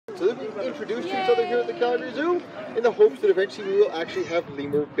So they'll be introduced to each other here at the Calgary Zoo in the hopes that eventually we will actually have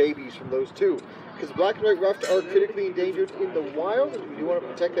lemur babies from those two. Because black and white ruffed are critically endangered in the wild, and we do want to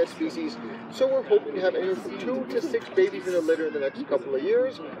protect that species. So we're hoping to have anywhere from 2 to 6 babies in a litter in the next couple of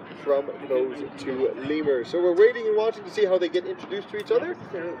years from those two lemurs. So we're waiting and watching to see how they get introduced to each other.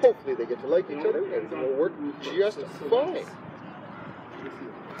 Hopefully they get to like each other, and everything will work just fine.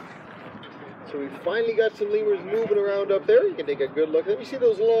 So we finally got some lemurs moving around up there. You can take a good look at them. You see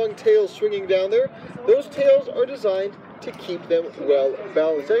those long tails swinging down there? Those tails are designed to keep them well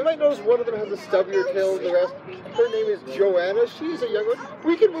balanced. Now you might notice one of them has a stubbier tail than the rest. Her name is Joanna. She's a young one.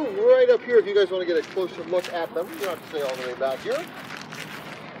 We can move right up here if you guys want to get a closer look at them. You don't have to stay all the way back here.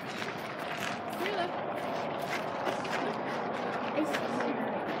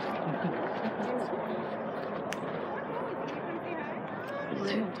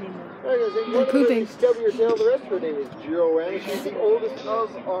 One of them has a stubbier tail, the rest of her name is Joanna. She's the oldest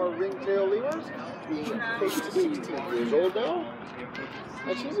of our ringtail lemurs, being 16 years old now.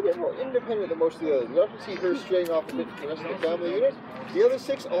 And she's a bit more independent than most of the others. You often see her straying off a bit from the rest of the family unit. The other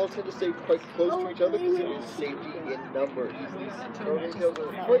 6 all tend to stay quite close to each other because it is safety in numbers. Our ringtails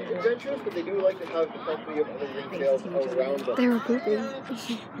are quite adventurous, but they do like to have the company of other ringtails around them. They were pooping.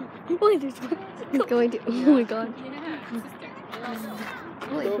 Wait, there's one. He's going to. Oh my god.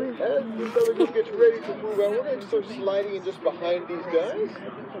 So as this other group gets ready to move out, we're going to start sliding in just behind these guys.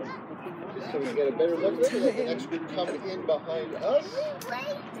 Just so we can get a better look at it. The next group coming in behind us.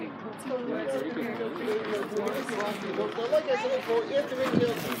 Like I said before, if the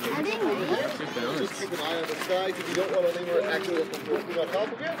ringtail just keep an eye on the side because you don't want a lemur actually looking on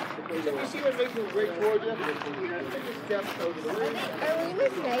top of you. So we see them making a break towards you. Take a step out of the way. Are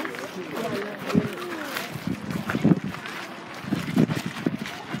lemurs nice?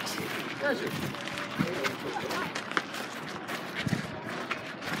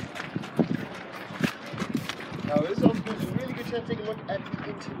 Now this also gives you a really good chance to take a look at the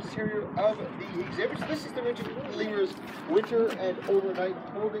interior of the exhibit. So this is the lemurs' winter and overnight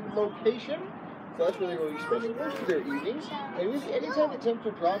holding location. So that's where they're going to be spending most of their evenings. And really, anytime the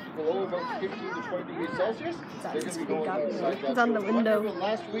temperature drops below about 15 to 20 degrees Celsius, they're going to be going inside that. It's on the window.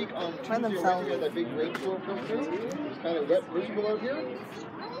 Last week on Tuesday, we had that big rainstorm come through. It was kind of wet, miserable out here.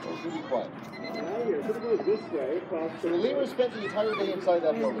 It's going to be quiet. So the lemurs spent the entire day inside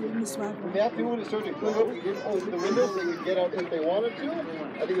that building. In the afternoon, it started to clear up. We didn't open the windows so they could get out if they wanted to. I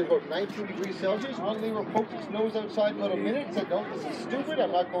think it was about 19 degrees Celsius. One lemur poked its nose outside about a minute and said, no, this is stupid,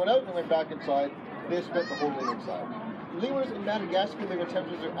 I'm not going out, and went back inside. They spent the whole day inside. Lemurs in Madagascar, their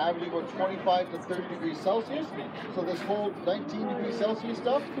temperatures are averaging about 25 to 30 degrees Celsius. So this whole 19 degrees Celsius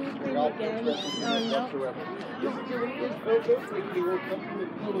stuff, we're not interested in this whatsoever. This activity is built out to make the world comfortable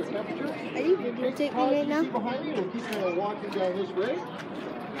with cooler temperatures. Are you videotaping right now? Behind me, we'll keep walking down this way.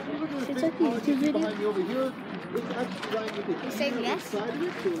 It's like YouTube video. Behind me over here, it's actually designed with a say yes? inside of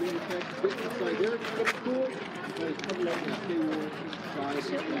it, so the lemur can't fit inside there. It's kind of cool. And it's coming up and stay warm inside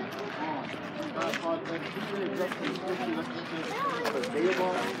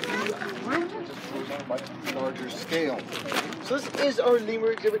that larger scale. So this is our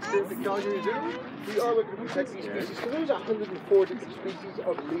lemur exhibit here at the Calgary Zoo. We are looking to protect these species. So there's 104 different species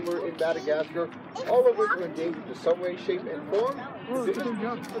of lemur in Madagascar, all of which are endangered in some way, shape, and form. The biggest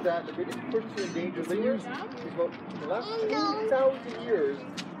reason for that, the biggest push to endanger lemurs, is about the last 2,000 years,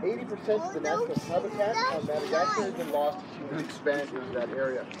 80% of the natural habitat on Madagascar has been lost to human expansion in that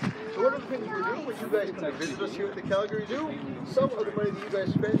area. So one of the things we're doing when you guys come to visit us here at the Calgary Zoo, some of the money that you guys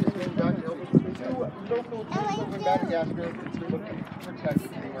spend is going back to help us with the 2 local groups over in Madagascar looking to protect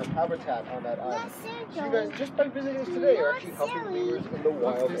lemur habitat on that island. So you guys, just by visiting us today, are actually helping lemurs in the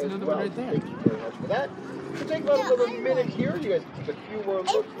wild as well. Thank you very much for that. So take about another minute here. You guys can take a few more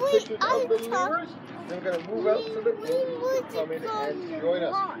pictures of the lemurs. Then we're going to move out so that you can come in and join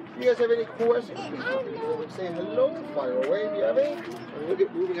us. If you guys have any questions, say hello, fire away if you have any. And we'll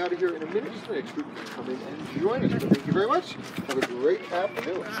get moving out of here in a minute. Just the next group can come in and join us. So thank you very much. Have a great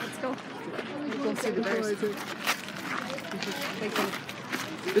afternoon. Let's go. Go see the bears.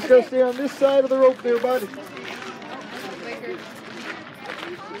 Just gotta stay on this side of the rope there, bud.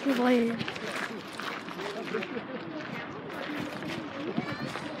 Good later.